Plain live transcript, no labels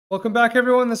Welcome back,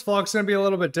 everyone. This vlog's going to be a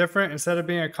little bit different. Instead of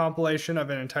being a compilation of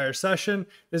an entire session,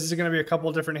 this is going to be a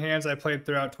couple different hands I played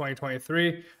throughout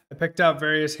 2023. I picked out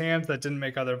various hands that didn't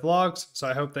make other vlogs, so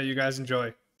I hope that you guys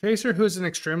enjoy. Chaser, who is an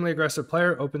extremely aggressive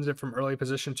player, opens it from early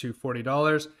position to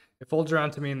 $40. It folds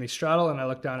around to me in the straddle, and I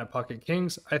look down at pocket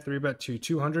kings. I 3-bet to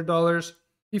 $200.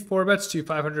 He 4-bets to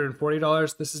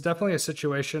 $540. This is definitely a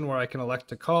situation where I can elect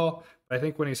to call, but I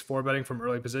think when he's 4-betting from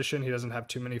early position, he doesn't have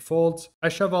too many folds. I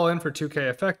shove all in for 2K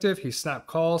effective. He snap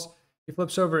calls. He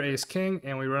flips over ace king,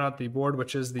 and we run out the board,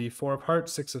 which is the 4 of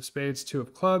hearts, 6 of spades, 2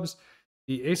 of clubs,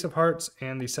 the ace of hearts,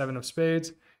 and the 7 of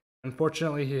spades.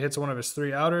 Unfortunately, he hits one of his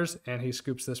 3 outers, and he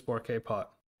scoops this 4K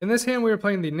pot. In this hand, we are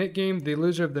playing the nit game. The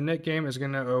loser of the nit game is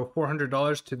going to owe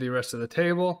 $400 to the rest of the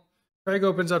table. Craig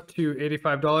opens up to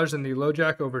 $85 in the low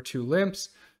jack over 2 limps.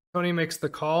 Tony makes the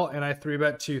call, and I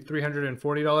 3-bet to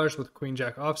 $340 with queen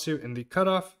jack offsuit in the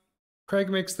cutoff. Craig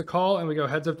makes the call, and we go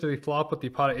heads up to the flop with the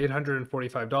pot at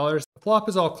 $845. The flop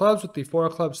is all clubs with the 4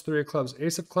 of clubs, 3 of clubs,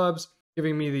 ace of clubs,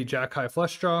 giving me the jack high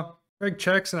flush draw. Craig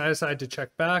checks, and I decide to check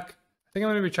back. I think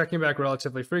I'm going to be checking back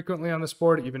relatively frequently on this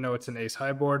board, even though it's an ace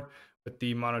high board with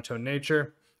the monotone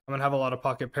nature. I'm going to have a lot of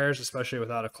pocket pairs, especially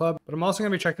without a club, but I'm also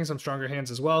going to be checking some stronger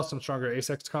hands as well, some stronger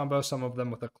ace-x combos, some of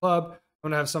them with a club. I'm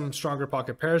going to have some stronger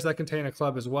pocket pairs that contain a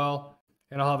club as well,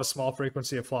 and I'll have a small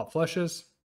frequency of flop flushes.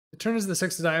 The turn is the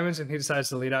 6 of diamonds, and he decides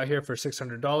to lead out here for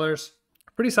 $600.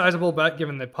 Pretty sizable bet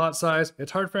given the pot size.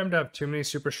 It's hard for him to have too many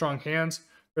super strong hands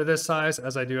for this size,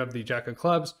 as I do have the jack of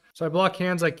clubs. So I block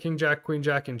hands like king jack, queen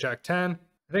jack, and jack 10.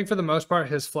 I think for the most part,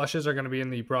 his flushes are going to be in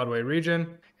the Broadway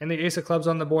region, and the ace of clubs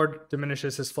on the board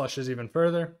diminishes his flushes even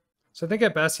further. So I think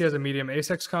at best he has a medium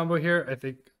ace-x combo here. I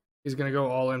think he's going to go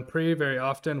all in pre very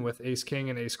often with ace king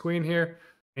and ace queen here,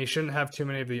 and he shouldn't have too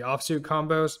many of the offsuit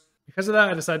combos. Because of that,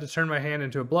 I decide to turn my hand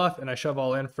into a bluff, and I shove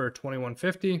all in for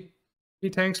 $21.50. He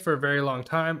tanks for a very long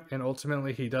time, and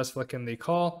ultimately he does flick in the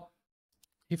call.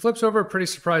 He flips over a pretty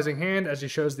surprising hand as he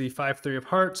shows the 5-3 of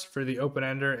hearts for the open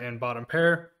ender and bottom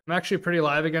pair. I'm actually pretty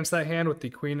live against that hand with the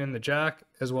queen and the jack,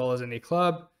 as well as any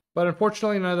club. But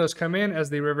unfortunately, none of those come in as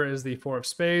the river is the 4 of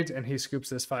spades, and he scoops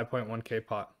this 5.1K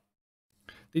pot.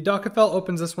 The Dockefell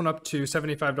opens this one up to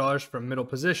 $75 from middle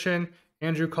position.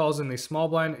 Andrew calls in the small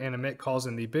blind, and Amit calls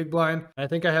in the big blind. I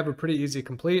think I have a pretty easy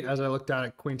complete as I look down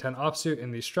at queen 10 offsuit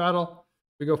in the straddle.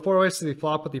 We go 4 ways to the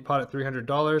flop with the pot at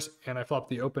 $300, and I flop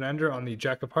the open ender on the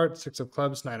jack of hearts, 6 of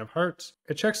clubs, 9 of hearts.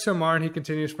 It checks to Amar, and he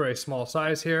continues for a small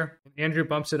size here. And Andrew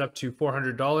bumps it up to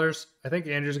 $400. I think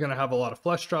Andrew's going to have a lot of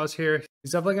flush draws here.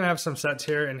 He's definitely going to have some sets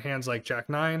here in hands like jack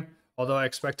 9, although I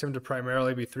expect him to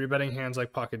primarily be 3-betting hands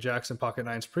like pocket jacks and pocket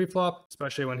 9s pre-flop,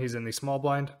 especially when he's in the small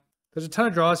blind. There's a ton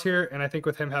of draws here, and I think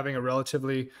with him having a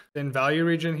relatively thin value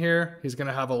region here, he's going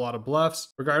to have a lot of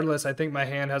bluffs. Regardless, I think my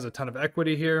hand has a ton of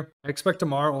equity here. I expect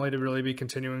Amar only to really be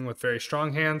continuing with very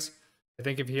strong hands. I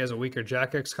think if he has a weaker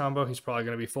jack-x combo, he's probably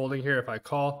going to be folding here if I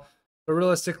call. But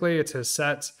realistically, it's his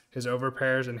sets, his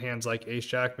overpairs, and hands like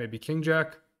ace-jack, maybe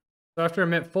king-jack. So after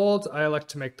Amit folds, I elect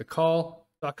to make the call.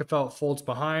 Dockefell folds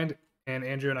behind, and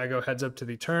Andrew and I go heads up to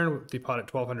the turn with the pot at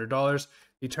 $1,200.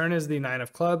 The turn is the 9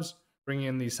 of clubs, bringing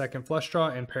in the second flush draw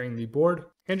and pairing the board.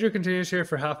 Andrew continues here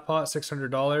for half pot,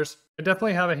 $600. I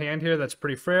definitely have a hand here that's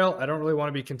pretty frail. I don't really want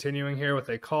to be continuing here with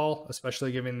a call,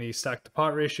 especially given the stack to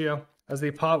pot ratio, as the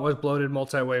pot was bloated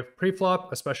multi-way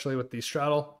pre-flop, especially with the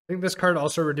straddle. I think this card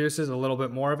also reduces a little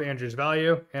bit more of Andrew's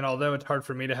value, and although it's hard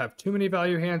for me to have too many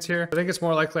value hands here, I think it's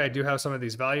more likely I do have some of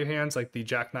these value hands like the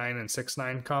jack 9 and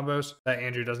 6-9 combos that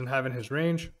Andrew doesn't have in his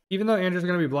range. Even though Andrew's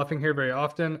going to be bluffing here very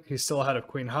often, he's still ahead of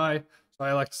queen high. I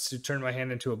elect to turn my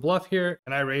hand into a bluff here,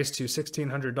 and I raise to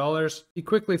 $1,600. He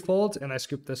quickly folds, and I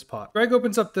scoop this pot. Greg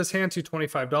opens up this hand to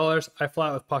 $25. I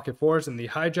flat with pocket 4s in the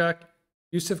hijack.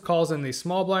 Yusuf calls in the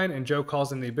small blind, and Joe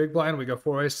calls in the big blind. We go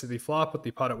 4 ways to the flop with the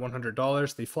pot at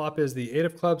 $100. The flop is the 8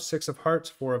 of clubs, 6 of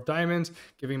hearts, 4 of diamonds,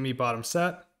 giving me bottom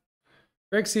set.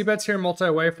 Greg c-bets here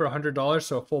multi-way for $100,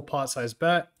 so a full pot size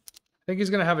bet. I think he's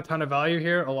going to have a ton of value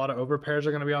here. A lot of overpairs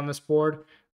are going to be on this board,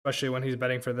 especially when he's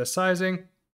betting for this sizing.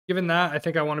 Given that, I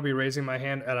think I want to be raising my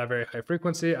hand at a very high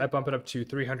frequency. I bump it up to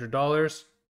 $300.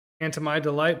 And to my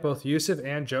delight, both Yusuf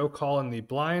and Joe call in the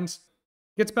blinds.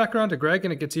 It gets back around to Greg,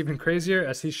 and it gets even crazier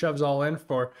as he shoves all in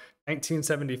for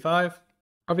 $19.75.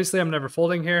 Obviously, I'm never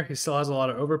folding here. He still has a lot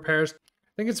of overpairs.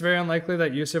 I think it's very unlikely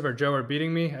that Yusuf or Joe are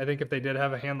beating me. I think if they did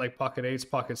have a hand like pocket 8s,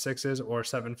 pocket 6s, or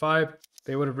 7-5,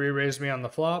 they would have re-raised me on the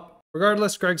flop.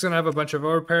 Regardless, Greg's going to have a bunch of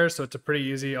overpairs, so it's a pretty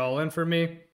easy all-in for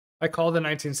me. I call the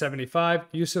 1975,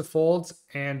 Yusuf folds,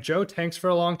 and Joe tanks for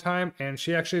a long time, and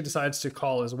she actually decides to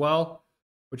call as well,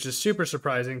 which is super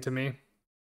surprising to me.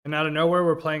 And out of nowhere,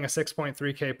 we're playing a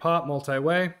 6.3K pot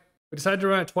multi-way. We decide to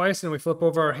run it twice and we flip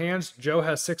over our hands. Joe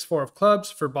has 6-4 of clubs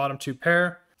for bottom 2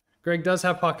 pair. Greg does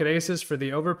have pocket aces for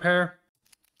the over pair.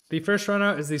 The first run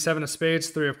out is the 7 of spades,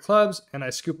 3 of clubs, and I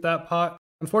scoop that pot.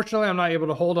 Unfortunately, I'm not able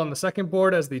to hold on the second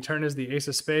board as the turn is the ace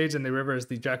of spades and the river is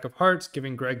the jack of hearts,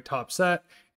 giving Greg top set.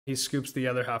 He scoops the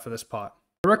other half of this pot.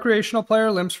 The recreational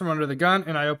player limps from under the gun,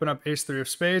 and I open up ace 3 of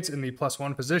spades in the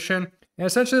 +1 position. And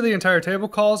essentially the entire table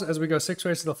calls as we go 6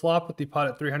 ways to the flop with the pot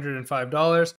at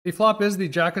 $305. The flop is the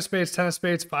jack of spades, 10 of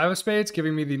spades, 5 of spades,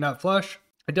 giving me the nut flush.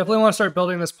 I definitely want to start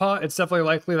building this pot. It's definitely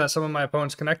likely that some of my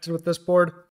opponents connected with this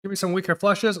board. Give me some weaker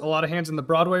flushes, a lot of hands in the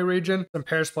Broadway region, some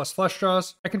pairs plus flush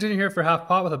draws. I continue here for half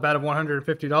pot with a bet of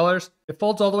 $150. It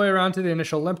folds all the way around to the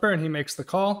initial limper and he makes the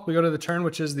call. We go to the turn,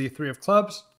 which is the 3 of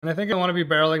clubs. And I think I want to be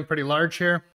barreling pretty large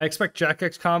here. I expect Jack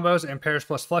X combos and pairs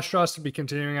plus flush draws to be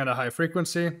continuing at a high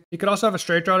frequency. He could also have a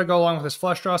straight draw to go along with his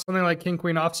flush draw, something like King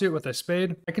Queen offsuit with a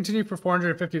spade. I continue for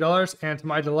 $450, and to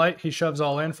my delight, he shoves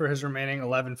all in for his remaining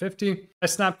 $1150. I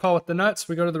snap call with the nuts.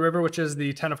 We go to the river, which is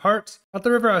the 10 of hearts. Not the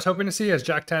river I was hoping to see as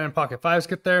Jack 10 and pocket 5s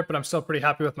get there, but I'm still pretty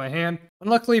happy with my hand.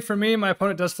 Unluckily for me, my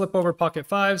opponent does flip over pocket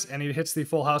 5s, and he hits the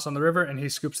full house on the river, and he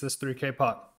scoops this 3K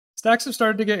pot. Stacks have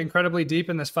started to get incredibly deep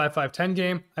in this 5-5-10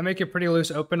 game. I make it pretty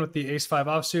loose open with the ace-5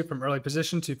 offsuit from early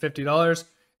position to $50.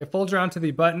 It folds around to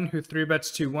the button, who 3-bets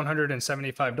to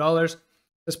 $175.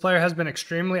 This player has been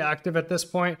extremely active at this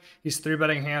point. He's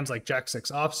 3-betting hands like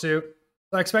Jack-6 offsuit.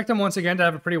 So I expect him once again to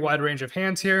have a pretty wide range of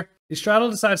hands here. The straddle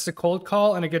decides to cold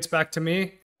call, and it gets back to me.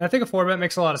 And I think a 4-bet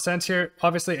makes a lot of sense here.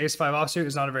 Obviously, ace-5 offsuit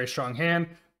is not a very strong hand,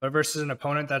 but versus an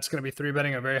opponent that's going to be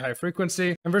 3-betting a very high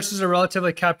frequency, and versus a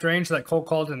relatively capped range that cold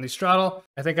called in the straddle,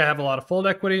 I think I have a lot of fold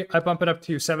equity. I bump it up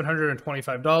to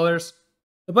 $725.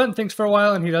 The button thinks for a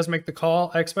while and he does make the call.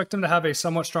 I expect him to have a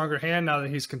somewhat stronger hand now that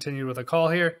he's continued with a call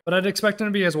here, but I'd expect him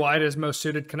to be as wide as most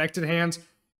suited connected hands,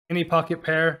 any pocket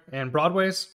pair, and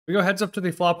broadways. We go heads up to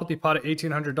the flop with the pot at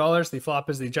 $1,800. The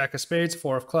flop is the jack of spades,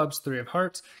 4 of clubs, 3 of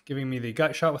hearts, giving me the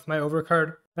gut shot with my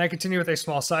overcard. And I continue with a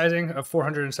small sizing of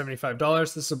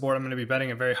 $475. This is a board I'm going to be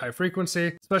betting at very high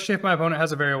frequency, especially if my opponent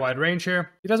has a very wide range here.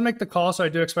 He does make the call, so I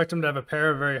do expect him to have a pair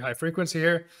of very high frequency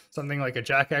here, something like a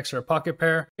jack X or a pocket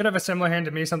pair. He could have a similar hand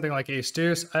to me, something like ace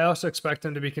deuce. I also expect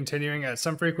him to be continuing at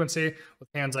some frequency with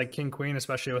hands like king queen,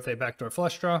 especially with a backdoor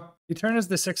flush draw. The turn is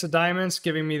the 6 of diamonds,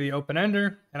 giving me the open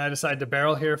ender, and I decide to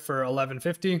barrel here for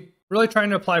 $1150. Really trying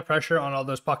to apply pressure on all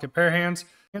those pocket pair hands.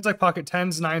 Hands like pocket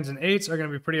 10s, 9s, and 8s are going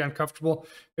to be pretty uncomfortable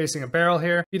facing a barrel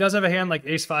here. He does have a hand like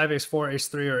ace 5, ace 4, ace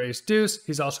 3, or ace deuce.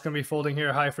 He's also going to be folding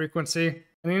here high frequency.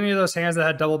 And any of those hands that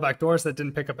had double back doors that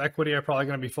didn't pick up equity are probably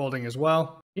going to be folding as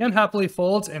well. He unhappily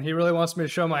folds, and he really wants me to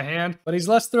show my hand, but he's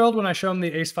less thrilled when I show him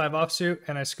the ace 5 offsuit,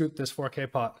 and I scoop this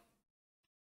 4K pot.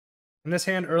 In this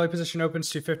hand, early position opens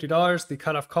to $50. The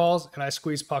cutoff calls, and I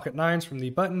squeeze pocket 9s from the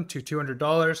button to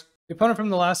 $200. The opponent from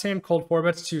the last hand cold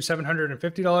 4-bets to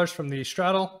 $750 from the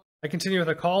straddle. I continue with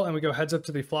a call, and we go heads up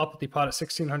to the flop with the pot at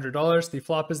 $1,600. The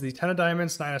flop is the 10 of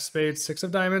diamonds, 9 of spades, 6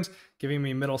 of diamonds, giving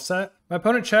me middle set. My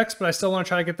opponent checks, but I still want to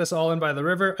try to get this all in by the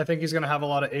river. I think he's going to have a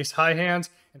lot of ace high hands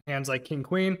and hands like king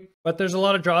queen, but there's a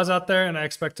lot of draws out there, and I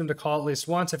expect him to call at least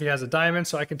once if he has a diamond,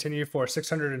 so I continue for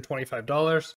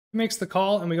 $625. He makes the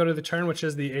call, and we go to the turn, which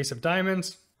is the ace of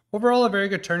diamonds. Overall, a very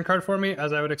good turn card for me,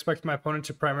 as I would expect my opponent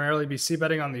to primarily be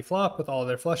c-betting on the flop with all of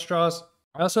their flush draws.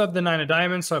 I also have the 9 of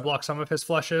diamonds, so I block some of his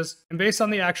flushes. And based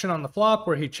on the action on the flop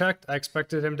where he checked, I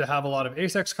expected him to have a lot of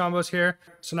ace-x combos here.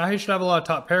 So now he should have a lot of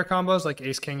top pair combos like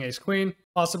ace-king, ace-queen,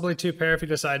 possibly 2 pair if he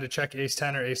decided to check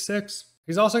ace-10 or ace-6.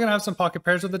 He's also going to have some pocket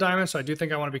pairs with the diamond, so I do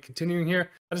think I want to be continuing here.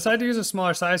 I decided to use a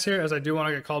smaller size here as I do want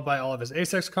to get called by all of his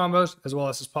ace-x combos, as well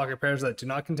as his pocket pairs that do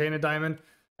not contain a diamond.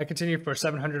 I continue for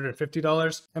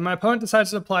 $750, and my opponent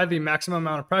decides to apply the maximum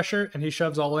amount of pressure, and he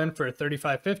shoves all in for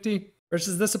 $35.50.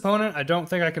 Versus this opponent, I don't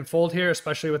think I can fold here,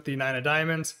 especially with the 9 of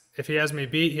diamonds. If he has me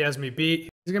beat, he has me beat.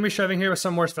 He's going to be shoving here with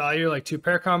some worse value, like 2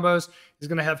 pair combos. He's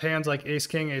going to have hands like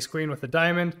ace-king, ace-queen with a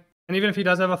diamond. And even if he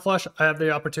does have a flush, I have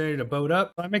the opportunity to boat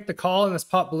up. So I make the call, and this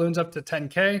pot balloons up to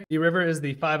 $10K. The river is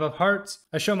the 5 of hearts.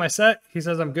 I show my set, he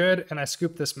says I'm good, and I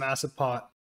scoop this massive pot.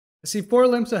 I see 4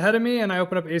 limps ahead of me, and I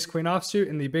open up ace-queen offsuit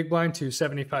in the big blind to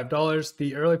 $75.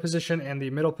 The early position and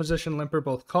the middle position limper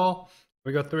both call.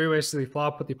 We go 3 ways to the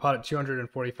flop with the pot at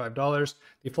 $245.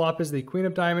 The flop is the queen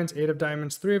of diamonds, 8 of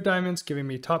diamonds, 3 of diamonds, giving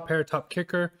me top pair, top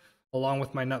kicker, along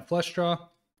with my nut flush draw.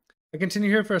 I continue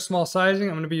here for a small sizing.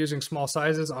 I'm going to be using small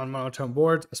sizes on monotone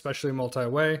boards, especially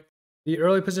multi-way. The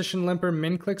early position limper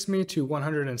min clicks me to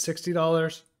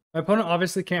 $160. My opponent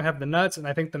obviously can't have the nuts, and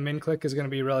I think the min click is going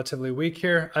to be relatively weak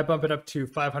here. I bump it up to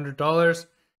 $500,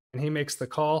 and he makes the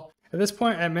call. At this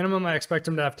point, at minimum, I expect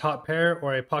him to have top pair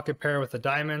or a pocket pair with a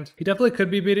diamond. He definitely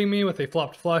could be beating me with a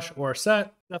flopped flush or a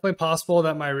set. Definitely possible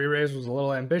that my re-raise was a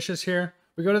little ambitious here.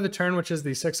 We go to the turn, which is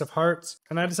the 6 of hearts,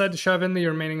 and I decide to shove in the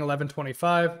remaining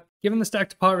 1125. Given the stack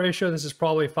to pot ratio, this is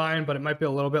probably fine, but it might be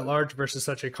a little bit large versus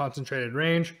such a concentrated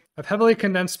range. I've heavily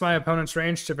condensed my opponent's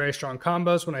range to very strong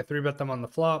combos when I 3-bet them on the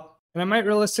flop. And I might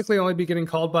realistically only be getting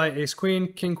called by ace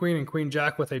queen, king queen, and queen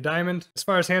jack with a diamond as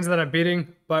far as hands that I'm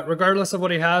beating, but regardless of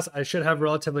what he has, I should have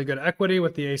relatively good equity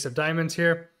with the ace of diamonds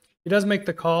here. He does make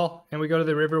the call, and we go to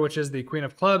the river, which is the queen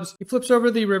of clubs. He flips over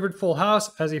the rivered full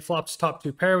house as he flops top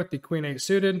 2 pair with the queen 8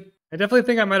 suited. I definitely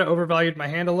think I might have overvalued my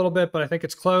hand a little bit, but I think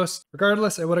it's close.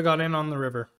 Regardless, it would have got in on the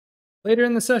river. Later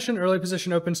in the session, early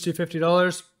position opens to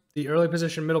 $50. The early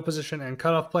position, middle position, and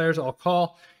cutoff players all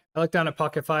call. I look down at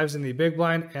pocket 5s in the big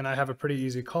blind, and I have a pretty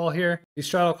easy call here. The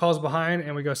straddle calls behind,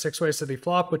 and we go 6 ways to the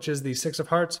flop, which is the 6 of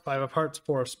hearts, 5 of hearts,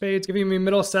 4 of spades, giving me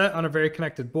middle set on a very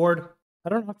connected board. I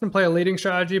don't often play a leading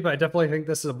strategy, but I definitely think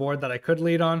this is a board that I could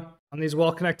lead on. On these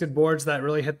well-connected boards that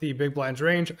really hit the big blind's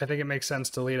range, I think it makes sense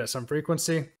to lead at some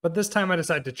frequency. But this time I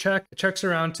decide to check. It checks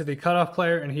around to the cutoff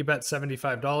player, and he bets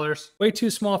 $75. Way too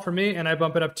small for me, and I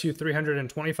bump it up to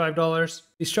 $325.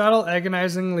 The straddle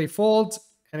agonizingly folds,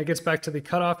 and it gets back to the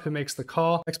cutoff who makes the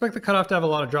call. I expect the cutoff to have a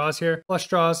lot of draws here. Flush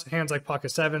draws, hands like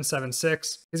pocket 7, 7,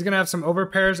 6. He's going to have some over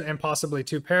pairs and possibly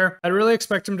 2 pair. I'd really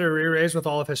expect him to re-raise with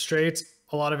all of his straights,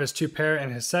 a lot of his 2 pair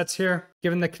and his sets here,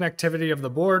 given the connectivity of the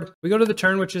board. We go to the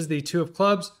turn, which is the 2 of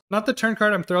clubs. Not the turn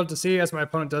card I'm thrilled to see, as my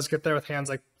opponent does get there with hands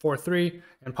like 4-3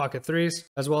 and pocket 3s,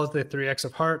 as well as the 3x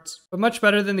of hearts. But much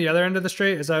better than the other end of the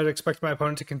straight, as I would expect my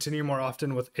opponent to continue more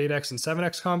often with 8x and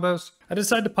 7x combos. I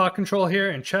decide to pot control here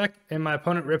and check, and my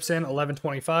opponent rips in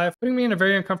 1125, putting me in a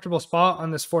very uncomfortable spot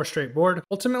on this 4 straight board.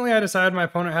 Ultimately, I decided my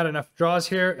opponent had enough draws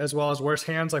here, as well as worse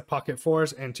hands like pocket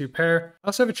 4s and 2 pair. I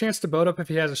also have a chance to boat up if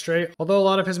he has a straight, although a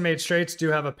lot of his made straights do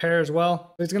have a pair as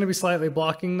well. He's going to be slightly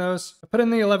blocking those. I put in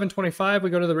the 1125, we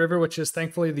go to the river, which is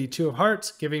thankfully the 2 of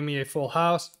hearts, giving me a full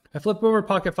house. I flip over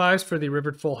pocket 5s for the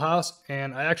rivered full house,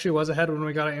 and I actually was ahead when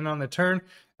we got it in on the turn,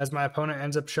 as my opponent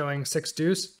ends up showing 6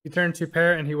 deuce. He turned 2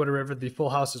 pair, and he would have rivered the full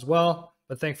house as well,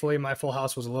 but thankfully my full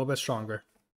house was a little bit stronger.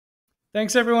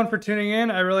 Thanks everyone for tuning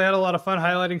in. I really had a lot of fun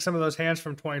highlighting some of those hands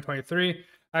from 2023.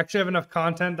 I actually have enough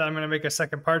content that I'm going to make a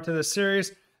second part to this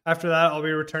series. After that, I'll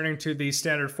be returning to the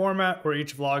standard format where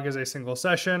each vlog is a single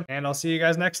session, and I'll see you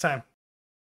guys next time.